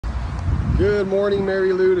Good morning,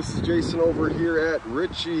 Marylou. This is Jason over here at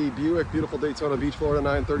Ritchey Buick, beautiful Daytona Beach, Florida,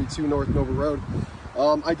 932 North Nova Road.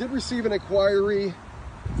 I did receive an inquiry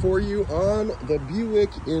for you on the Buick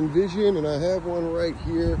Envision, and I have one right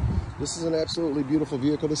here. This is an absolutely beautiful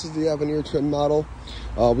vehicle. This is the Avenir trim model.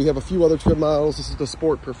 We have a few other trim models. This is the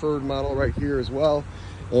Sport Preferred model right here as well.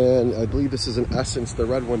 And I believe this is an Essence, the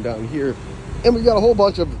red one down here. And we've got a whole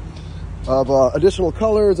bunch of additional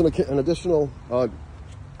colors and additional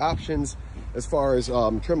options as far as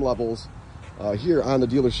trim levels here on the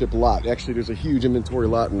dealership lot. Actually, there's a huge inventory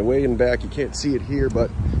lot in the way in back. You can't see it here,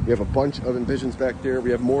 but we have a bunch of Envisions back there.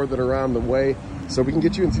 We have more that are on the way, so we can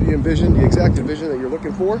get you into the Envision, the exact Envision that you're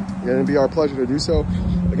looking for, and it'd be our pleasure to do so.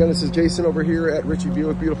 Again, this is Jason over here at Ritchey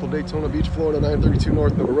Buick, beautiful Daytona Beach, Florida, 932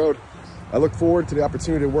 North Nova Road. I look forward to the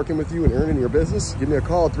opportunity of working with you and earning your business. Give me a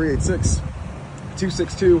call at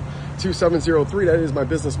 386-262-2703. That is my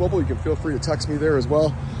business mobile. You can feel free to text me there as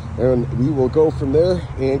well, and we will go from there.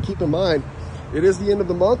 And keep in mind, it is the end of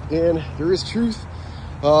the month, and there is truth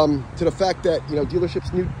to the fact that, you know,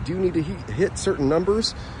 dealerships do need to hit certain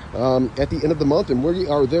numbers at the end of the month, and we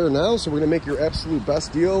are there now. So we're going to make your absolute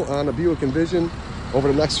best deal on a Buick Envision over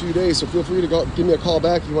the next few days. So feel free to give me a call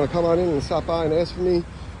back if you want to come on in and stop by and ask for me.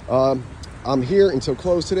 I'm here until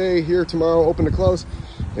close today, here tomorrow, open to close,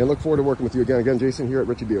 and look forward to working with you again. Jason here at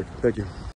Ritchey Buick. Thank you.